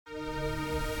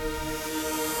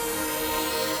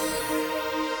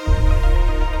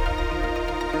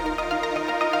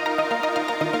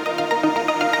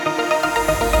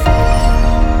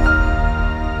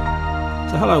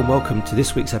Hello and welcome to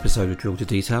this week's episode of Drill to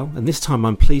Detail, and this time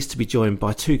I'm pleased to be joined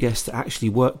by two guests that actually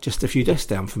work just a few desks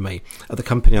down from me at the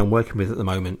company I'm working with at the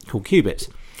moment called Qubit.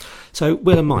 So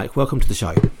Will and Mike, welcome to the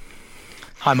show.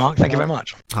 Hi Mark, thank you very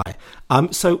much. Hi.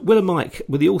 So Will and Mike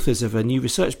were the authors of a new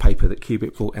research paper that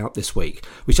Qubit brought out this week,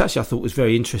 which actually I thought was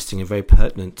very interesting and very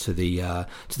pertinent to the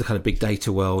kind of big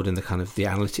data world and the kind of the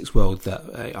analytics world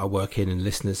that I work in and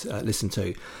listeners listen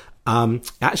to.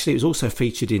 Actually, it was also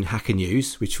featured in Hacker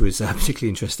News, which was particularly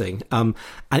interesting. And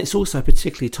it's also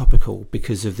particularly topical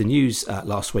because of the news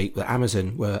last week that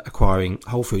Amazon were acquiring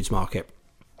Whole Foods Market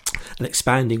and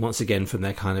expanding once again from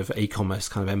their kind of e-commerce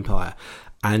kind of empire.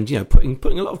 And, you know,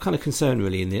 putting a lot of kind of concern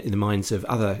really in the minds of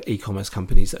other e-commerce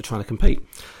companies that are trying to compete.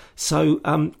 So,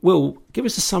 Will, give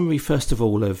us a summary first of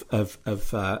all of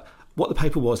what the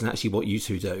paper was and actually what you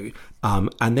two do,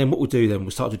 and then what we'll do then we'll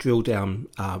start to drill down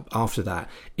after that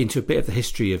into a bit of the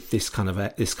history of this kind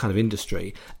of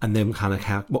industry, and then kind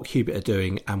of what Qubit are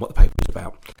doing and what the paper is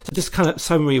about. So just kind of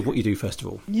summary of what you do first of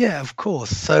all. Yeah, of course.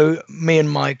 So me and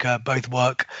Mike both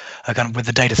work kind of with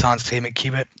the data science team at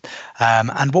Qubit,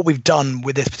 and what we've done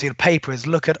with this particular paper is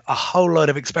look at a whole load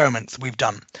of experiments we've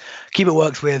done. Qubit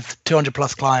works with 200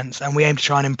 plus clients, and we aim to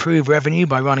try and improve revenue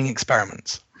by running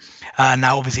experiments.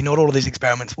 Now, obviously, not all of these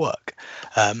experiments work.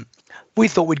 We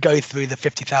thought we'd go through the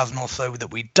 50,000 or so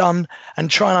that we'd done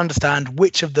and try and understand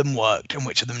which of them worked and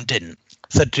which of them didn't.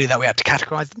 So to do that, we had to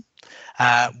categorize them.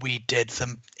 We did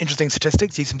some interesting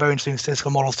statistics, used some very interesting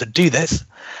statistical models to do this.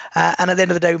 And at the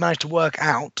end of the day, we managed to work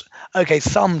out, okay,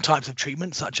 some types of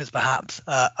treatment, such as perhaps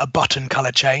a button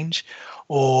color change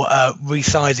or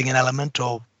resizing an element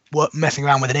or messing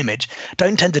around with an image,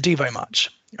 don't tend to do very much.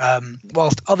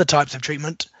 Whilst other types of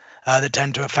treatment that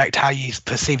tend to affect how you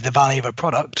perceive the value of a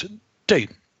product do.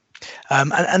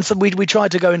 And so we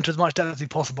tried to go into as much depth as we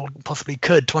possibly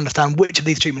could to understand which of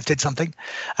these treatments did something,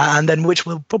 and then which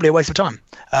were probably a waste of time,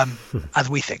 as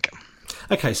we think.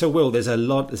 Okay, so Will, there's a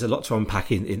lot to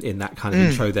unpack in that kind of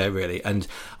intro there, really. And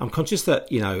I'm conscious that,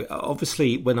 you know,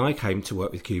 obviously when I came to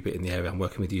work with Qubit in the area I'm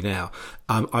working with you now,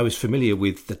 I was familiar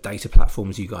with the data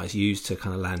platforms you guys use to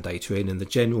kind of land data in and the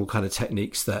general kind of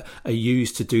techniques that are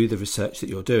used to do the research that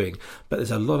you're doing. But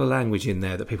there's a lot of language in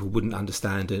there that people wouldn't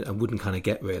understand and wouldn't kind of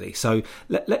get really. So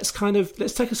let's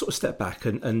take a sort of step back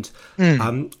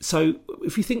so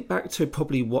if you think back to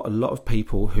probably what a lot of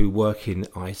people who work in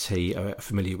IT are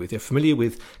familiar with, they're familiar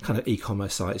with kind of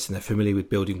e-commerce sites and they're familiar with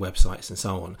building websites and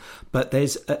so on. But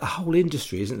there's a whole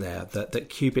industry, isn't there, that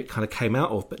Qubit kind of came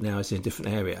out of, but now is in a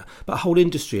different area. But a whole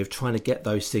industry of trying to get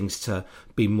those things to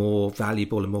be more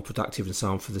valuable and more productive and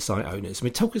so on for the site owners. I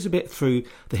mean, talk us a bit through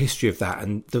the history of that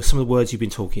and some of the words you've been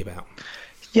talking about.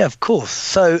 Yeah, of course.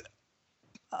 So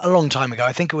a long time ago,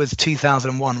 I think it was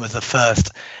 2001 was the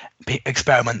first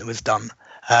experiment that was done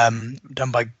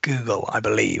by Google, I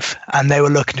believe. And they were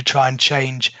looking to try and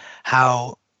change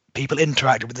how people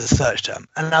interacted with the search term.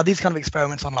 And now these kind of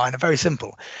experiments online are very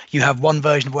simple. You have one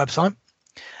version of a website,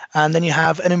 and then you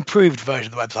have an improved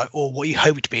version of the website, or what you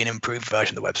hope to be an improved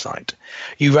version of the website.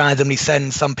 You randomly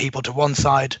send some people to one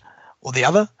side or the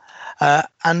other,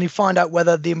 and you find out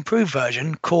whether the improved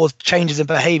version caused changes in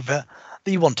behavior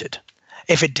that you wanted.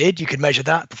 If it did, you could measure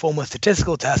that, perform a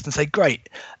statistical test and say, great,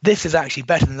 this is actually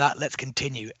better than that, let's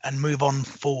continue and move on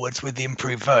forwards with the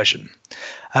improved version.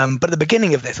 But at the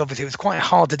beginning of this, obviously, it was quite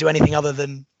hard to do anything other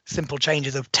than simple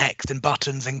changes of text and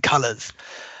buttons and colors.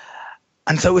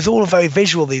 And so it was all very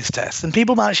visual, these tests. And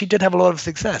people actually did have a lot of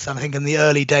success. And I think in the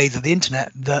early days of the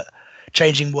internet, that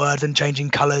changing words and changing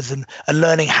colors and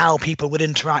learning how people would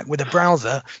interact with a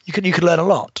browser, you could learn a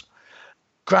lot.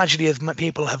 Gradually, as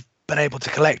people have been able to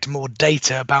collect more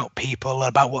data about people,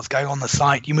 about what's going on the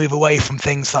site, you move away from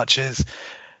things such as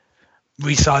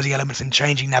resizing elements and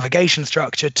changing navigation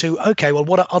structure to, okay, well,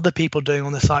 what are other people doing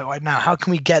on the site right now? How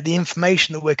can we get the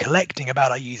information that we're collecting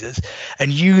about our users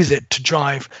and use it to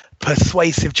drive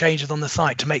persuasive changes on the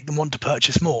site to make them want to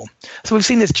purchase more? So we've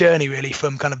seen this journey really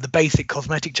from kind of the basic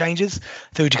cosmetic changes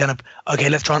through to kind of, okay,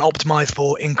 let's try and optimize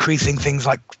for increasing things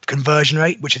like conversion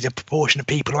rate, which is a proportion of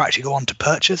people who actually go on to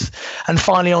purchase, and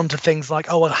finally on to things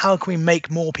like, oh, well, how can we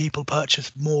make more people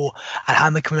purchase more and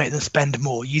how can we make them spend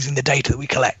more using the data that we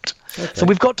collect? Okay. So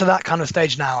we've got to that kind of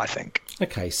stage now, I think.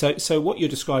 Okay, so what you're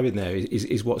describing there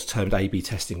is what's termed A/B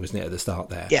testing, wasn't it, at the start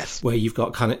there? Yes. Where you've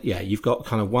got kind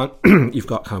of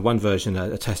one version,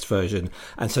 a test version,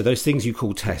 and so those things you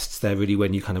call tests, they're really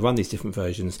when you kind of run these different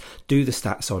versions, do the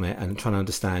stats on it, and try to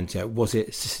understand, was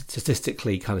it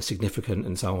statistically kind of significant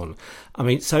and so on. I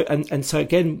mean, so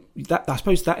again, that I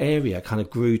suppose that area kind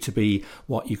of grew to be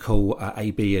what you call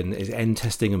A/B and N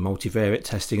testing and multivariate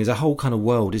testing. There's a whole kind of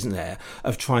world, isn't there,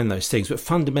 of trying those things. But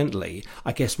fundamentally,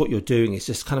 I guess what you're doing doing is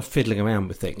just kind of fiddling around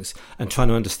with things and trying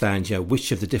to understand,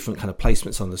 which of the different kind of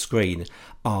placements on the screen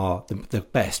are the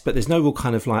best. But there's no real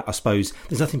kind of like, I suppose,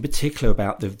 there's nothing particular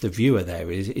about the viewer there.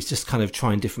 It's just kind of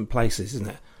trying different places, isn't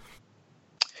it?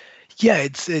 Yeah,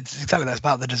 it's exactly that. It's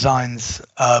about the designs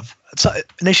of. So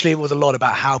initially, it was a lot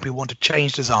about how people want to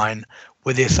change design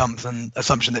with the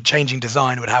assumption that changing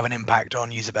design would have an impact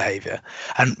on user behavior.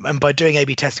 And by doing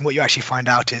A/B testing, what you actually find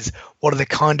out is what are the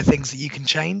kind of things that you can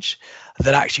change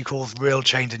that actually cause real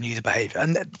change in user behavior.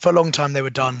 And for a long time, they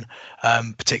were done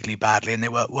particularly badly, and they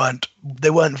weren't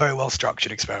very well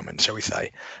structured experiments, shall we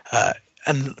say.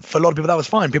 And for a lot of people, that was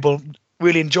fine. People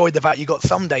really enjoyed the fact you got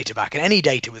some data back, and any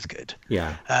data was good.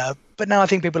 Yeah. But now I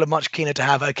think people are much keener to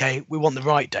have, okay, we want the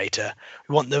right data.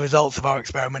 We want the results of our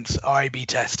experiments, our A/B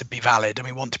tests to be valid, and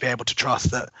we want to be able to trust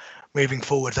that moving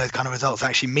forward, those kind of results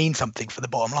actually mean something for the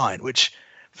bottom line, which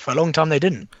for a long time they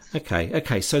didn't.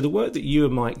 Okay. So the work that you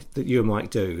and Mike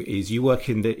do is you're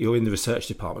in the research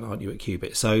department, aren't you, at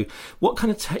Qubit? So what kind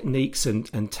of techniques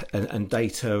and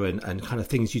data and kind of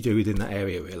things you do within that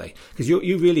area, really? Because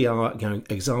you really are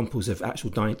examples of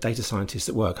actual data scientists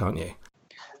at work, aren't you?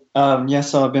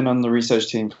 Yes, so I've been on the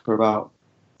research team for about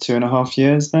 2.5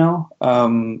 years now.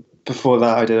 Before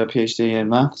that, I did a PhD in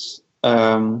maths.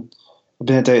 I've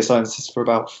been a data scientist for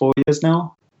about 4 years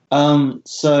now.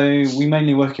 So we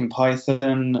mainly work in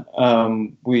Python.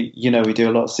 We do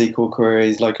a lot of SQL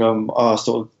queries. Like our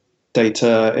sort of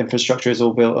data infrastructure is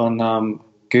all built on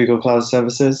Google Cloud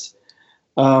Services.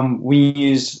 We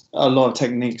use a lot of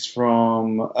techniques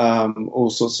from all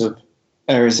sorts of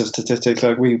areas of statistics.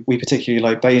 Like we particularly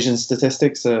like Bayesian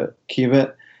statistics at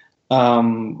Qubit.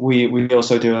 We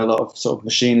also do a lot of sort of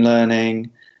machine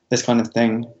learning, this kind of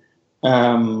thing,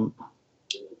 and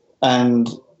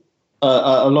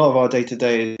a lot of our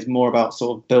day-to-day is more about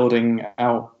sort of building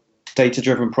out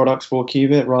data-driven products for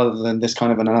Qubit rather than this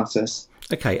kind of analysis.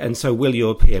 Okay, and so Will,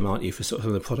 you're a PM, aren't you, for sort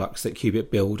of the products that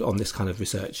Qubit build on this kind of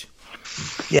research?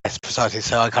 Yes, precisely.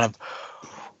 So I kind of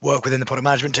work within the product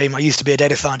management team. I used to be a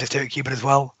data scientist here at Qubit as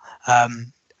well.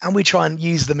 And we try and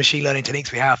use the machine learning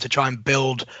techniques we have to try and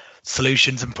build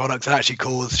solutions and products that actually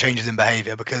cause changes in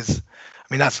behavior, because, I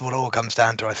mean, that's what it all comes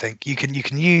down to, I think. You can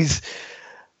use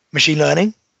machine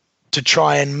learning to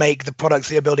try and make the products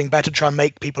that you're building better, try and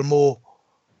make people more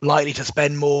likely to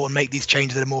spend more and make these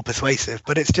changes that are more persuasive.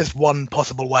 But it's just one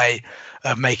possible way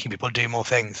of making people do more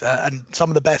things. And some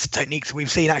of the best techniques we've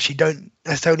seen actually don't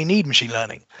necessarily need machine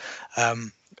learning. A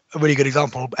really good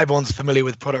example, everyone's familiar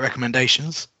with product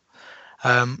recommendations.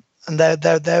 And they're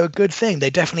a good thing. They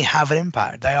definitely have an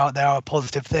impact. They are a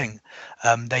positive thing.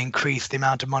 They increase the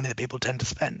amount of money that people tend to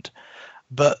spend.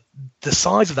 But the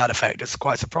size of that effect is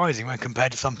quite surprising when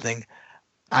compared to something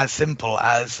as simple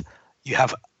as you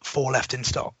have 4 left in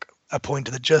stock, a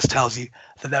pointer that just tells you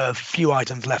that there are a few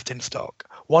items left in stock.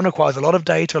 One requires a lot of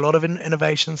data, a lot of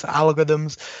innovations,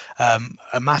 algorithms,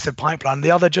 a massive pipeline.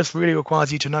 The other just really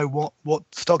requires you to know what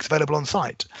stock's available on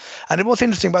site. And what's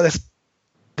interesting about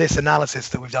this analysis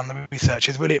that we've done, the research,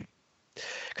 is really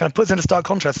kind of puts into stark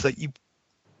contrast that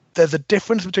there's a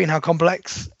difference between how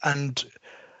complex and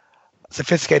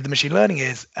sophisticated the machine learning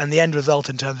is and the end result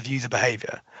in terms of user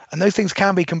behavior. And those things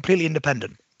can be completely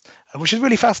independent, which is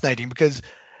really fascinating because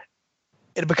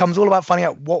it becomes all about finding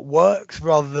out what works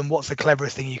rather than what's the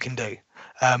cleverest thing you can do.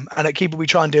 And at Qubit, we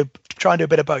try and do a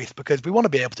bit of both because we want to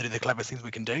be able to do the cleverest things we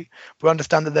can do. We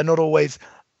understand that they're not always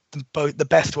the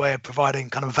best way of providing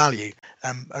kind of value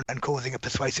and causing a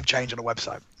persuasive change on a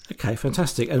website. Okay,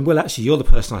 fantastic. And Will, actually, you're the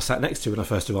person I sat next to when I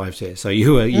first arrived here. So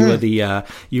you were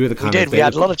the kind of. We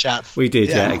had a lot of chats. We did,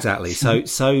 yeah exactly. So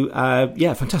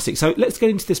fantastic. So let's get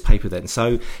into this paper then.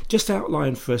 So just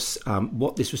outline for us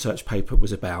what this research paper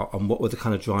was about and what were the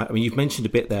kind of drive. I mean, you've mentioned a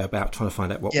bit there about trying to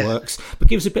find out what works, but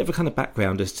give us a bit of a kind of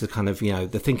background as to kind of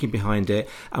the thinking behind it,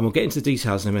 and we'll get into the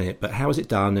details in a minute. But how was it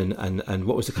done, and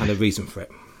what was the kind of reason for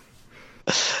it?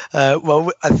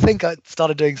 Well, I think I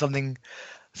started doing something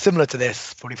similar to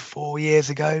this probably 4 years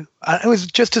ago. And it was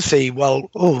just to see,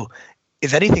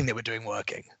 is anything that we're doing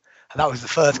working? And that was the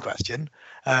first question.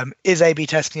 Is A/B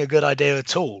testing a good idea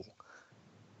at all?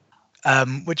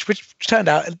 Which turned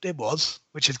out it was,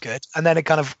 which is good. And then it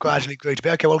kind of gradually grew to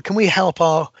be, okay, well, can we help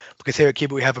because here at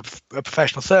Qubit we have a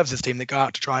professional services team that go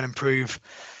out to try and improve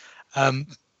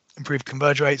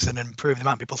converge rates and improve the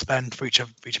amount people spend for each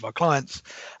of our clients.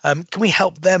 Can we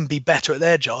help them be better at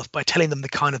their jobs by telling them the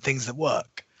kind of things that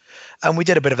work? And we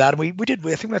did a bit of that. And I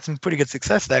think we had some pretty good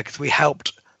success there because we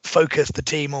helped focus the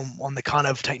team on the kind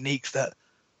of techniques that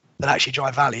actually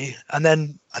drive value. And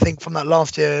then I think from that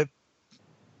last year,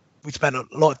 we spent a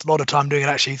lot of time doing it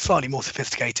actually slightly more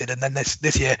sophisticated. And then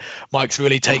this year, Mike's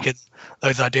really taken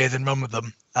those ideas and run with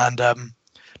them and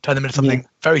turned them into something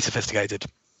very sophisticated.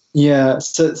 Yeah,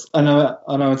 so and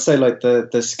I would say like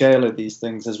the scale of these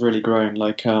things has really grown.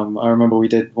 Like I remember we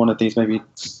did one of these maybe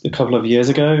a couple of years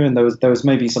ago, and there was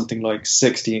maybe something like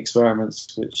 60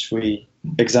 experiments which we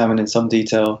examined in some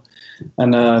detail.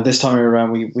 And this time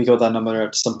around, we got that number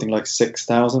up to something like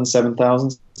 6,000,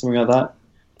 7,000, something like that.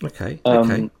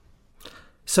 Okay.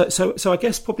 So I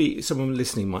guess probably someone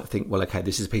listening might think, well, okay,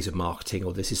 this is a piece of marketing,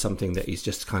 or this is something that is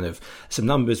just kind of some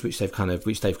numbers which they've kind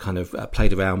of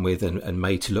played around with and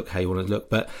made to look how you want to look.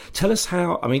 But tell us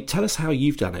how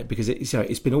you've done it, because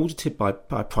it's been audited by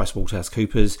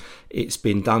PricewaterhouseCoopers. It's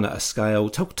been done at a scale.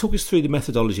 Talk us through the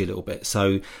methodology a little bit.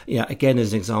 So again,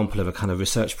 as an example of a kind of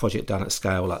research project done at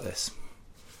scale like this.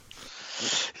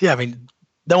 Yeah, I mean,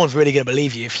 no one's really going to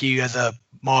believe you if you, as a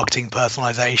marketing,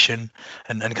 personalization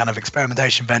and kind of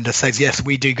experimentation vendor, says yes,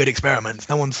 we do good experiments.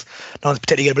 No one's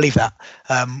particularly going to believe that.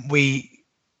 We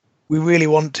really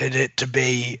wanted it to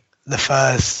be the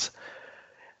first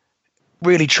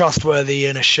really trustworthy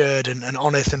and assured and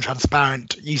honest and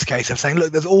transparent use case of saying,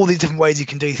 look, there's all these different ways you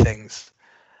can do things.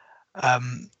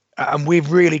 And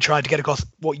we've really tried to get across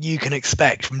what you can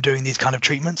expect from doing these kind of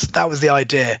treatments. That was the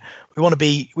idea. We want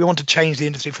to change the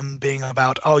industry from being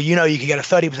about, you can get a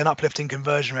 30% uplift in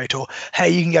conversion rate, or hey,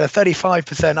 you can get a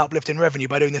 35% uplift in revenue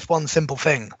by doing this one simple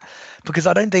thing. Because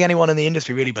I don't think anyone in the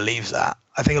industry really believes that.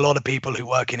 I think a lot of people who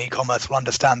work in e-commerce will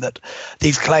understand that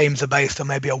these claims are based on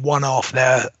maybe a one-off,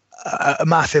 they're a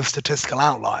massive statistical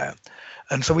outlier.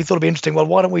 And so we thought it'd be interesting, well,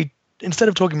 why don't we, instead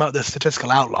of talking about the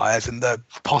statistical outliers and the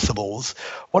possibles,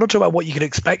 why don't we talk about what you can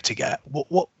expect to get?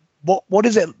 What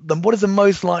is it? What is the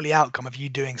most likely outcome of you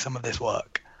doing some of this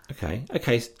work? Okay.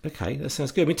 That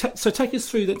sounds good. I mean, take us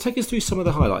through some of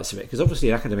the highlights of it, because obviously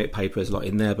an academic paper is a lot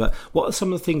in there. But what are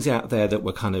some of the things out there that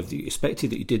were kind of that you expected,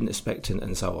 that you didn't expect,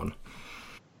 and so on?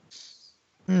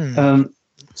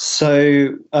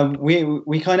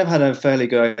 We kind of had a fairly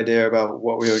good idea about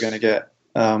what we were going to get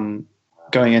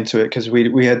going into it, because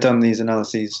we had done these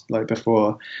analyses like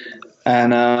before,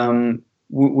 and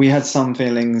we had some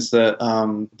feelings that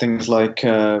things like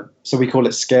so we call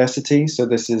it scarcity. So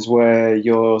this is where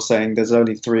you're saying there's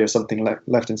only 3 or something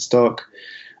left in stock.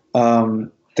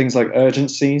 Things like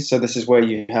urgency. So this is where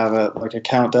you have a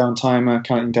countdown timer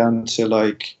counting down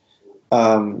to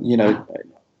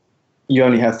you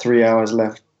only have 3 hours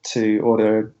left to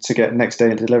order to get next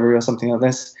day delivery or something like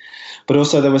this. But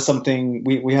also there was something,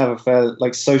 we have a fair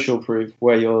social proof,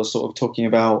 where you're sort of talking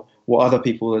about what other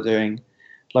people are doing.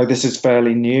 Like, this is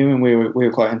fairly new, and we were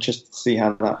quite interested to see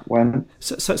how that went.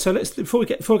 So let's before we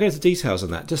go into details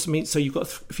on that, so you've got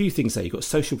a few things there. You've got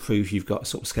social proof, you've got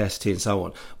sort of scarcity, and so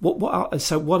on.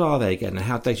 What are they again, and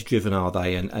how data driven are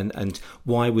they, and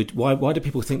why do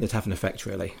people think they'd have an effect,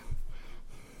 really?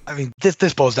 I mean,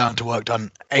 this boils down to work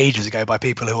done ages ago by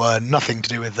people who were nothing to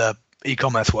do with the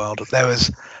e-commerce world. There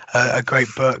was a great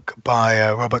book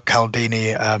by Robert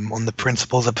Cialdini on the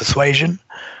principles of persuasion,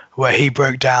 where he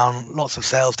broke down lots of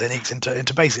sales techniques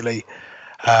into basically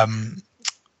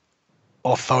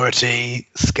authority,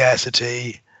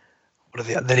 scarcity.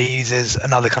 That he uses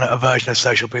another kind of a version of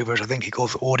social proof, which I think he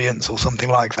calls audience or something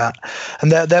like that.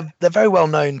 And they're very well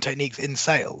known techniques in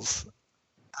sales.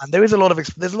 And there's a lot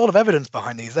of evidence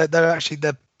behind these.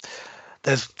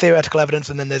 There's theoretical evidence,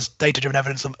 and then there's data-driven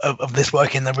evidence of this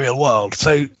work in the real world.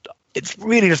 So it's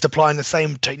really just applying the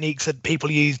same techniques that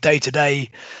people use day to day,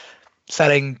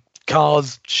 selling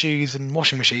cars, shoes, and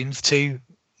washing machines, to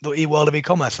the e-world of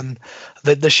e-commerce. And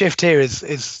the shift here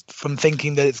is from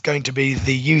thinking that it's going to be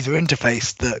the user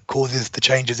interface that causes the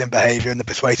changes in behavior and the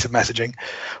persuasive messaging,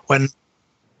 when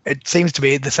it seems to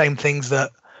be the same things that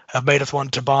have made us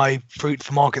want to buy fruit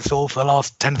from market stall for the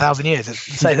last 10,000 years.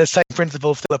 The same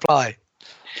principles still apply.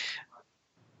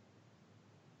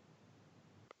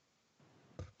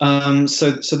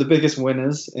 So the biggest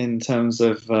winners in terms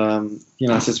of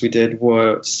analysis we did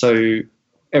were, so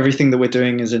everything that we're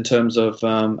doing is in terms of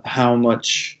how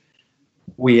much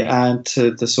we add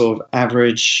to the sort of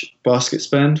average basket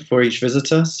spend for each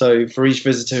visitor. So for each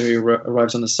visitor who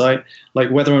arrives on the site, like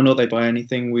whether or not they buy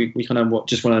anything, we kind of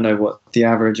just want to know what the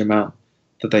average amount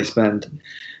that they spend.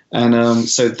 And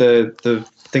so the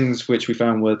things which we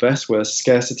found were best were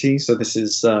scarcity. So this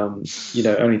is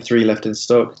only 3 left in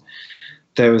stock.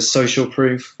 There was social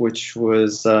proof, which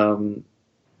was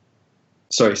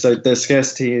so the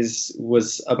scarcity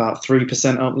was about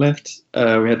 3% uplift.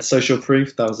 We had social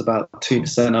proof, that was about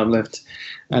 2% uplift,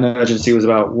 and urgency was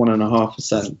about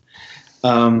 1.5%.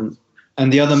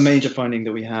 And the other major finding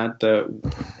that we had that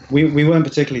we weren't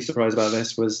particularly surprised about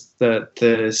this was that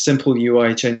the simple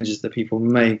UI changes that people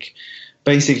make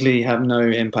basically have no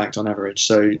impact on average.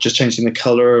 So just changing the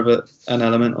color of an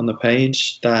element on the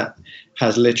page, that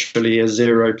has literally a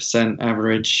 0%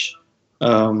 average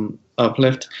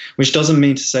uplift, which doesn't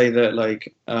mean to say that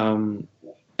like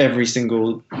every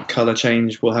single color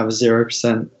change will have a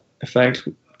 0% effect.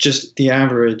 Just the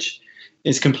average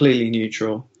is completely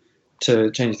neutral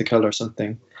to change the color of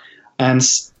something. And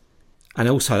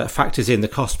also that factors in the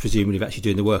cost, presumably, of actually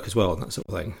doing the work as well, and that sort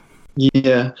of thing.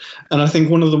 Yeah, and I think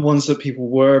one of the ones that people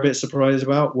were a bit surprised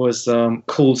about was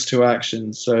calls to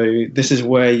action. So this is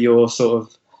where you're sort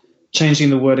of changing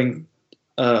the wording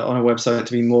on a website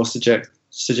to be more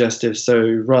suggestive. So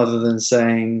rather than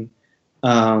saying,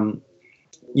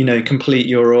 complete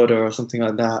your order or something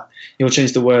like that, you'll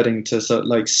change the wording to sort of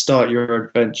like start your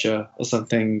adventure or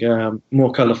something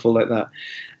more colorful like that.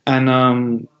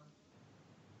 And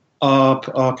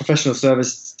our professional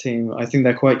service team, I think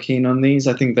they're quite keen on these.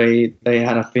 I think they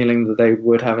had a feeling that they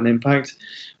would have an impact,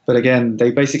 but again,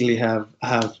 they basically have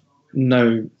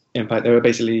no impact. They were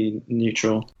basically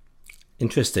neutral.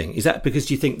 Interesting. Is that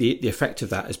because you think the effect of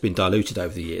that has been diluted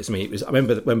over the years? I mean, I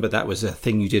remember that was a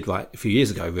thing you did right a few years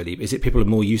ago. Really, is it people are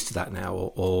more used to that now,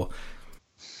 or?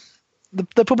 There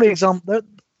are probably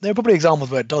examples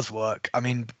where it does work. I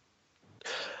mean,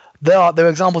 there are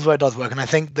examples where it does work, and I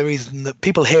think the reason that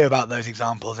people hear about those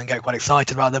examples and get quite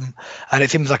excited about them, and it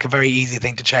seems like a very easy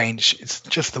thing to change. It's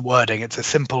just the wording. It's a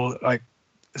simple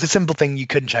thing you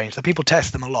can change. So people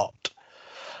test them a lot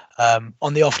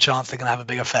on the off chance they're going to have a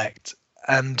big effect,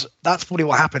 and that's probably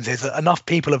what happens is that enough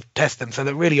people have tested them so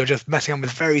that really you're just messing up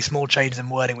with very small changes in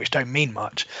wording which don't mean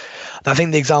much. And I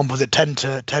think the examples that tend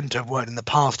to have worked in the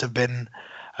past have been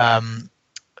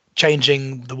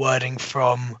changing the wording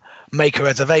from make a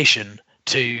reservation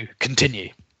to continue,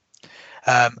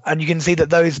 and you can see that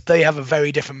they have a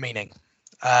very different meaning,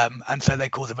 and so they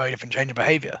cause a very different change in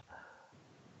behavior.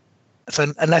 So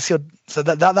that's an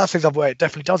example where it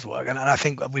definitely does work, and I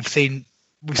think we've seen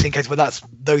cases where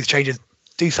those changes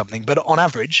do something, but on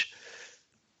average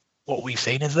what we've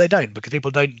seen is they don't, because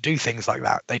people don't do things like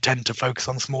that. They tend to focus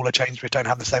on smaller changes which don't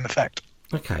have the same effect.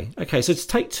 Okay. So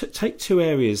to take two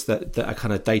areas that are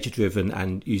kind of data driven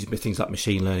and using things like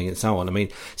machine learning and so on. I mean,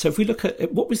 so if we look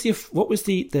at what was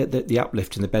the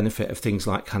uplift and the benefit of things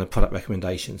like kind of product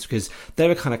recommendations, because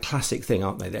they're a kind of classic thing,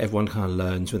 aren't they? That everyone kind of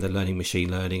learns when they're learning machine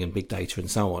learning and big data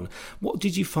and so on. What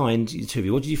did you find,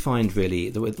 Toby? What did you find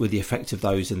really with the effect of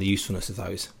those and the usefulness of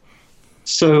those?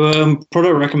 So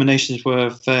product recommendations were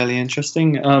fairly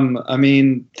interesting. I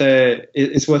mean,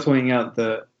 it's worth pointing out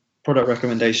that product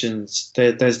recommendations,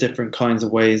 there's different kinds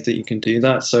of ways that you can do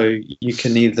that. So you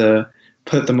can either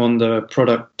put them on the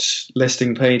product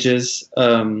listing pages.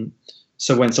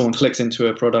 So when someone clicks into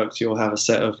a product, you'll have a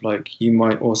set of like, you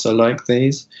might also like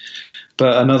these.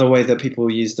 But another way that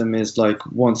people use them is like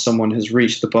once someone has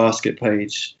reached the basket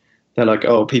page, they're like,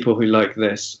 oh, people who like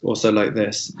this also like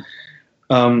this.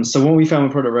 So what we found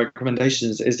with product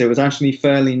recommendations is it was actually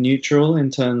fairly neutral in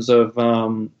terms of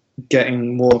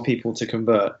getting more people to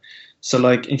convert. So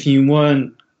like if you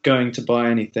weren't going to buy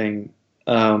anything,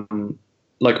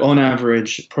 like on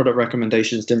average, product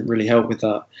recommendations didn't really help with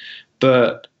that.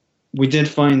 But we did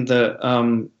find that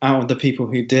out of the people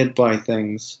who did buy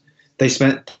things, they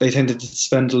tended to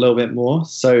spend a little bit more.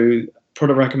 So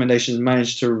product recommendations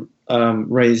managed to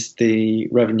raise the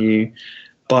revenue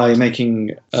by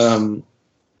making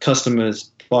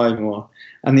customers buy more.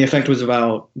 And the effect was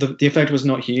the effect was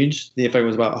not huge. The effect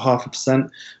was about 0.5%,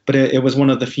 but it was one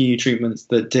of the few treatments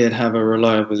that did have a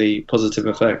reliably positive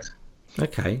effect.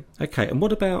 Okay. And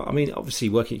what about, I mean, obviously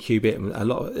working at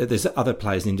Qubit, there's other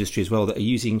players in the industry as well that are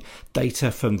using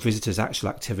data from visitors' actual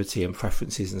activity and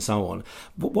preferences and so on.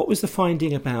 What was the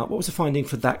finding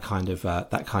for that kind of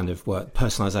work,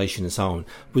 personalisation and so on?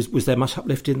 Was there much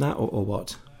uplift in that or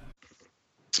what?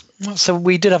 So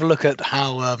we did have a look at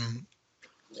how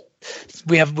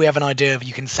we have an idea of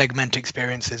you can segment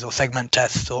experiences or segment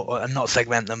tests and not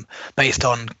segment them based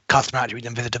on customer attributes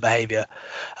and visitor behavior.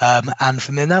 And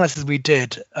from the analysis we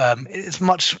did, it's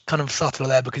much kind of subtler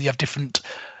there because you have different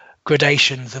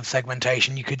gradations of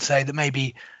segmentation. You could say that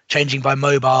maybe changing by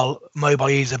mobile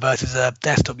user versus a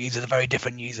desktop user is a very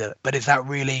different user, but is that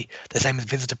really the same as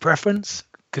visitor preference?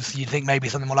 Because you think maybe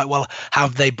something more like, well,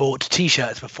 have they bought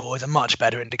T-shirts before is a much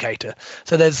better indicator.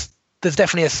 So there's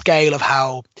definitely a scale of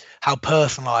how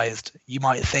personalized you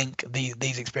might think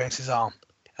these experiences are.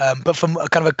 But from a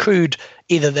kind of a crude,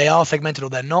 either they are segmented or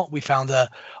they're not, we found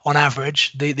that on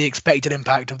average, the expected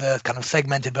impact of the kind of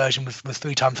segmented version was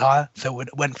 3 times higher. So it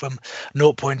went from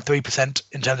 0.3%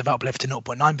 in terms of uplift to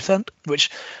 0.9%, which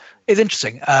is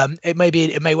interesting. It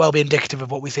may well be indicative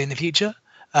of what we see in the future.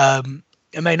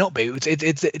 It may not be.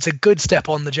 It's a good step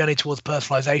on the journey towards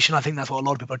personalization. I think that's what a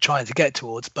lot of people are trying to get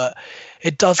towards. But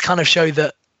it does kind of show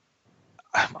that,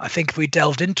 I think if we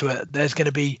delved into it, there's going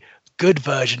to be good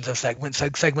versions of segments, so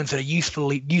segments that are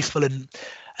useful and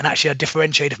actually are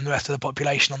differentiated from the rest of the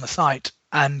population on the site,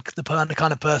 and the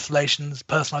kind of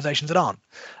personalizations that aren't.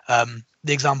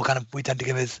 The example kind of we tend to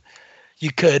give is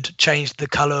you could change the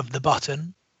color of the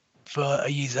button for a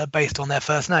user based on their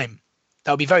first name.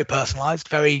 That would be very personalized,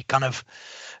 very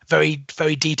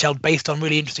very detailed, based on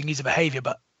really interesting user behavior,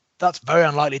 but that's very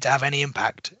unlikely to have any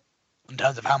impact in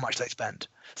terms of how much they spend.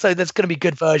 So there's going to be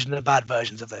good versions and bad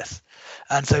versions of this.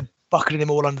 And so bucketing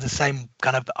them all under the same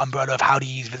kind of umbrella of how to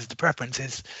use visitor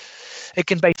preferences, it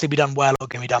can basically be done well or it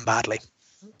can be done badly,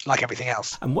 like everything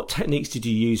else. And what techniques did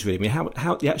you use, really? I mean,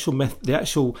 how the actual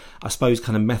I suppose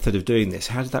kind of method of doing this,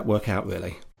 how did that work out,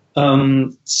 really?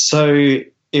 So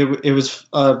it was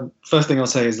first thing I'll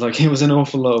say is, like, it was an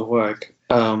awful lot of work.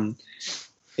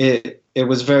 It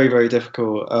was very, very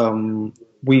difficult.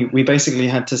 We basically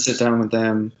had to sit down with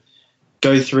them,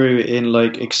 go through in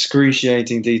like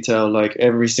excruciating detail, like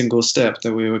every single step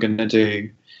that we were going to do,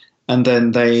 and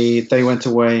then they went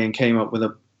away and came up with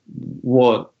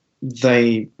what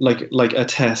they like a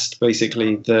test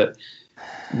basically that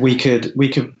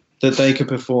they could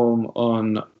perform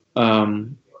on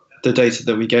the data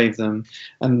that we gave them,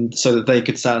 and so that they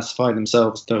could satisfy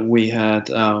themselves that we had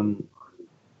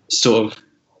sort of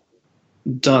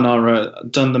done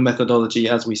the methodology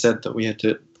as we said that we had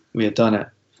done it.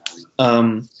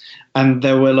 And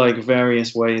there were like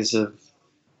various ways of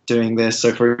doing this.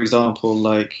 So for example,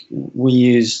 like we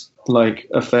used like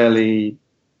a fairly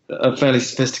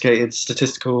sophisticated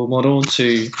statistical model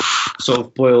to sort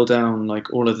of boil down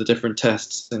like all of the different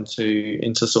tests into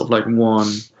sort of like one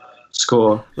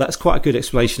score. That's quite a good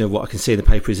explanation of what I can see in the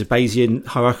paper is a Bayesian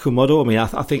hierarchical model. I mean, I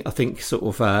think sort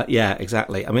of, yeah,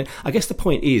 exactly. I mean, I guess the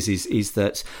point is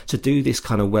that to do this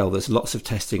kind of well, there's lots of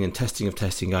testing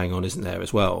going on, isn't there,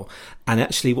 as well? And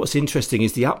actually what's interesting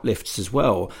is the uplifts as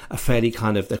well are fairly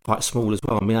they're quite small as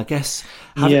well. I mean, I guess...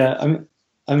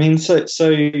 So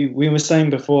we were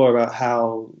saying before about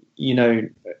how, you know,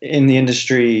 in the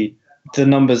industry, the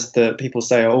numbers that people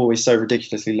say are always so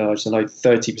ridiculously large, they're like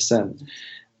 30%.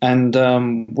 And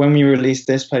when we released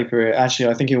this paper, I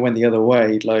think it went the other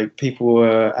way. Like, people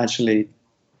were actually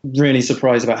really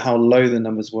surprised about how low the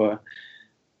numbers were.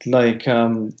 Like,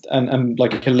 and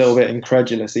like a little bit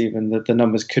incredulous even that the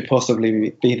numbers could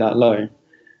possibly be that low.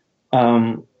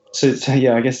 So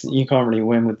yeah, I guess you can't really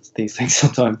win with these things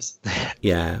sometimes.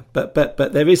 Yeah, but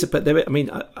there is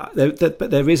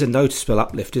a noticeable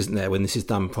uplift, isn't there, when this is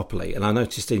done properly? And I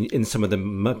noticed in some of the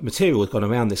material that's gone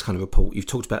around this kind of report, you've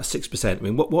talked about 6%. I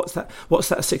mean, what's that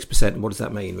 6%, and what does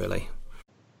that mean, really?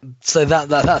 So that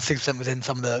 6% was in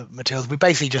some of the materials. We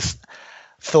basically just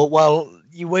thought, well,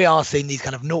 we are seeing these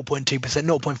kind of 0.2%,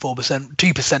 0.4%,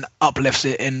 2% uplifts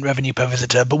in revenue per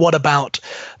visitor, but what about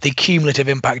the cumulative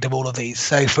impact of all of these?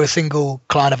 So for a single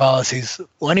client of ours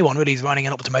anyone really who's running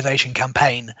an optimization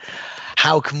campaign,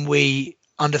 how can we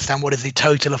understand what is the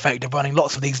total effect of running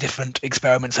lots of these different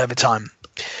experiments over time?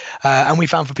 And we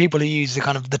found for people who use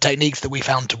the techniques that we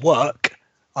found to work,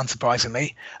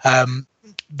 unsurprisingly,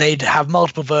 they'd have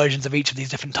multiple versions of each of these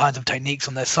different kinds of techniques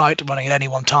on their site running at any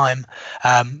one time,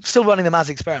 still running them as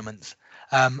experiments.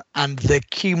 And the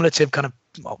cumulative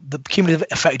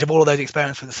effect of all of those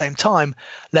experiments at the same time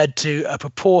led to a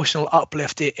proportional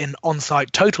uplift in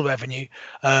on-site total revenue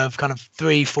of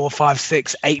 3, 4, 5,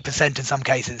 6, 8% in some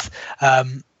cases.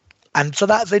 And so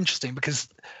that's interesting because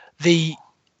the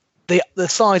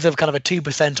size of a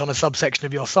 2% on a subsection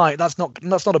of your site, that's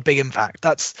not a big impact.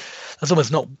 That's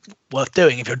almost not worth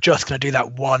doing if you're just going to do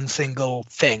that one single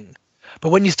thing.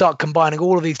 But when you start combining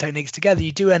all of these techniques together,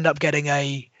 you do end up getting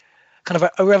a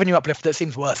revenue uplift that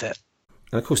seems worth it.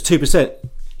 And of course, 2%.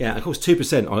 Yeah, of course,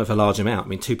 2% of a large amount. I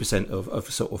mean, 2% of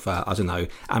sort of I don't know,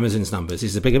 Amazon's numbers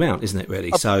is a big amount, isn't it?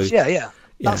 Really. So yeah.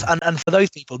 And for those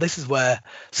people, this is where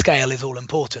scale is all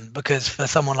important, because for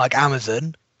someone like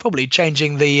Amazon, probably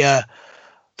changing the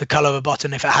color of a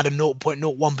button, if it had a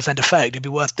 0.01% effect, it'd be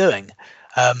worth doing.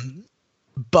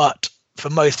 But for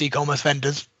most e-commerce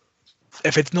vendors,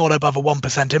 if it's not above a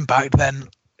 1% impact, then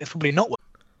it's probably not worth.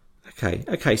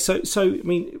 Okay. So I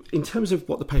mean, in terms of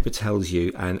what the paper tells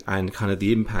you and kind of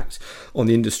the impact on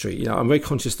the industry, you know, I'm very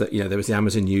conscious that, you know, there was the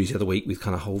Amazon news the other week with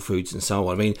kind of Whole Foods and so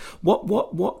on. I mean,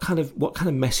 what kind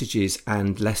of messages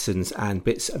and lessons and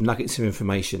bits of nuggets of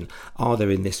information are there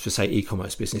in this for, say,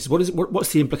 e-commerce business?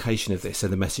 What's the implication of this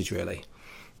and the message, really?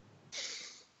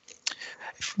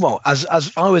 Well,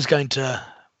 as I was going to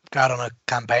go out on a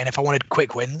campaign, if I wanted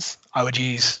quick wins, I would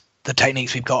use the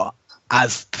techniques we've got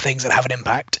as things that have an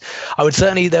impact. I would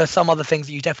certainly, there are some other things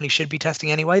that you definitely should be testing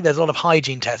anyway. There's a lot of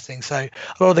hygiene testing. So a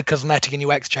lot of the cosmetic and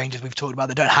UX changes we've talked about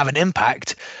that don't have an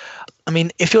impact. I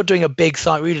mean, if you're doing a big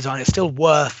site redesign, it's still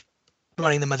worth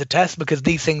running them as a test, because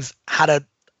these things had a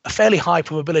fairly high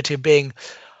probability of being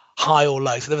high or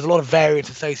low. So there was a lot of variance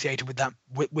associated with that,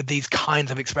 with these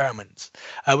kinds of experiments,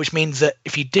 which means that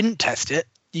if you didn't test it,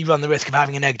 you run the risk of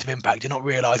having a negative impact. You're not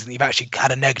realizing that you've actually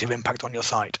had a negative impact on your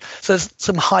site. So there's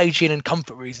some hygiene and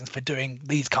comfort reasons for doing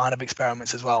these kind of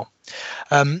experiments as well.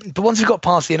 But once you've got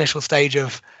past the initial stage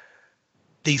of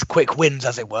these quick wins,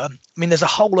 as it were, I mean, there's a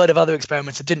whole load of other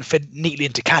experiments that didn't fit neatly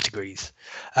into categories,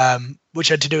 which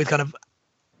had to do with kind of,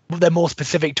 they're more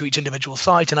specific to each individual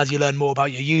site. And as you learn more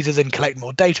about your users and collect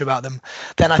more data about them,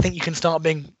 then I think you can start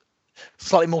being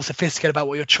slightly more sophisticated about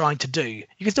what you're trying to do. You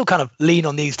can still kind of lean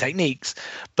on these techniques,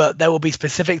 but there will be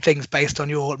specific things based on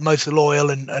your most loyal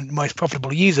and most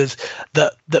profitable users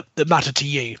that matter to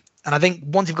you. And I think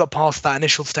once you've got past that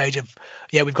initial stage of,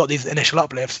 we've got these initial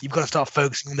uplifts, you've got to start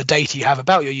focusing on the data you have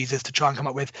about your users to try and come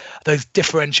up with those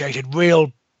differentiated,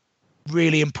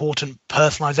 really important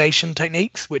personalization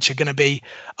techniques, which are going to be,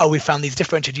 we found these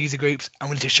differentiated user groups and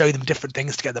we need to show them different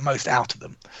things to get the most out of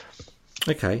them.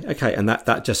 Okay, and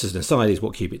that just as an aside is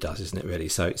what Qubit does, isn't it? Really,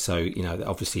 so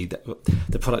obviously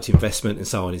the product investment and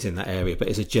so on is in that area, but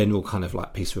it's a general kind of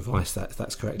like piece of advice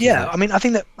that's correct. Yeah, I mean, I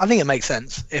think it makes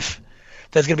sense if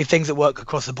there's going to be things that work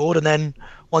across the board, and then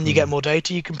when you get more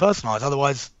data, you can personalize.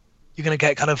 Otherwise, you're going to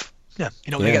get kind of you're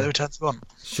not going to get the returns you want.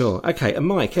 Sure. Okay. And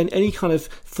Mike, any kind of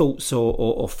thoughts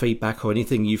or feedback or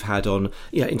anything you've had on,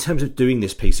 in terms of doing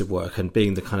this piece of work and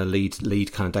being the kind of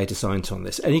lead kind of data scientist on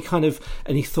this? Any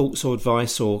thoughts or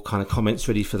advice or kind of comments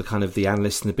really for the kind of the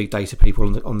analysts and the big data people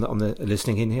on the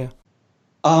listening in here?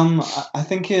 I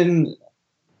think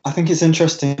it's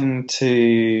interesting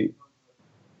to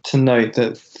note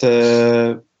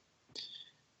that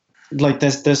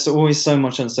there's always so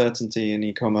much uncertainty in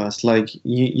e-commerce. Like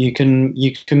you can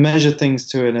measure things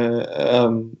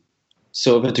to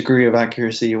sort of a degree of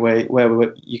accuracy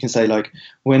where you can say like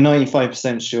we're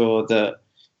 95% sure that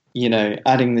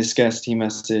adding this scarcity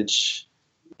message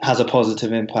has a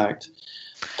positive impact.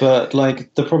 But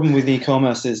like the problem with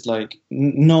e-commerce is like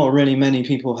not really many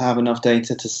people have enough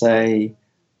data to say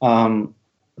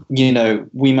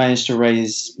we managed to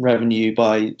raise revenue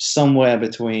by somewhere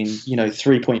between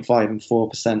 3.5 and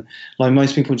 4%. Like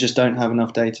most people just don't have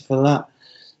enough data for that.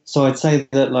 So I'd say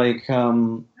that like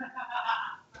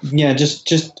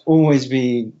just always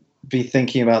be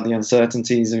thinking about the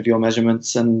uncertainties of your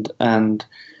measurements and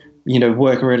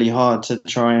work really hard to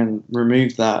try and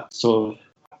remove that sort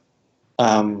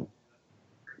of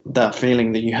that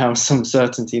feeling that you have some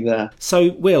certainty there.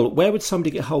 So, Will, where would somebody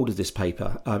get hold of this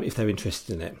paper if they're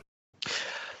interested in it?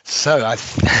 So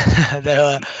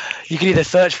you can either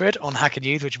search for it on Hacker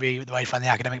News, which would be the way to find the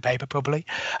academic paper probably.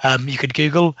 You could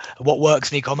Google what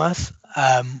works in e-commerce,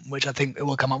 which I think it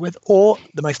will come up with. Or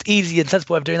the most easy and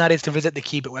sensible way of doing that is to visit the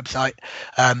Qubit website.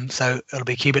 So it'll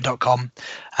be qubit.com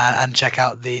and check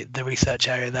out the research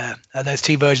area there. There's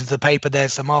two versions of the paper.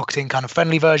 There's the marketing kind of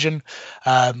friendly version,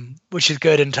 which is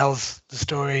good and tells the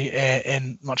story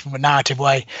in much more of a narrative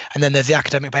way. And then there's the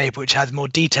academic paper, which has more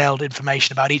detailed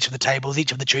information about each of the tables,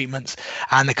 each of the treatments,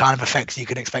 and the kind of effects you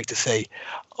can expect to see.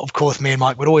 Of course, me and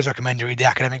Mike would always recommend you read the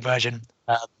academic version,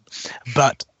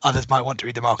 but others might want to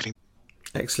read the marketing.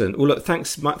 Excellent. Well, look,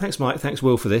 thanks, Mike. Thanks,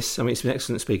 Will, for this. I mean, it's been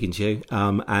excellent speaking to you.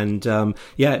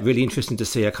 Really interesting to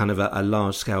see a kind of a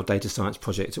large scale data science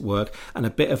project at work and a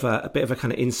bit of a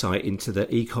kind of insight into the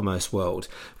e-commerce world,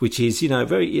 which is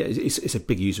it's a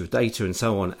big user of data and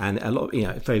so on, and a lot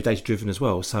very data driven as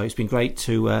well. So it's been great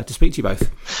to speak to you both.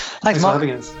 Thanks, Mark. For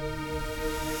having us.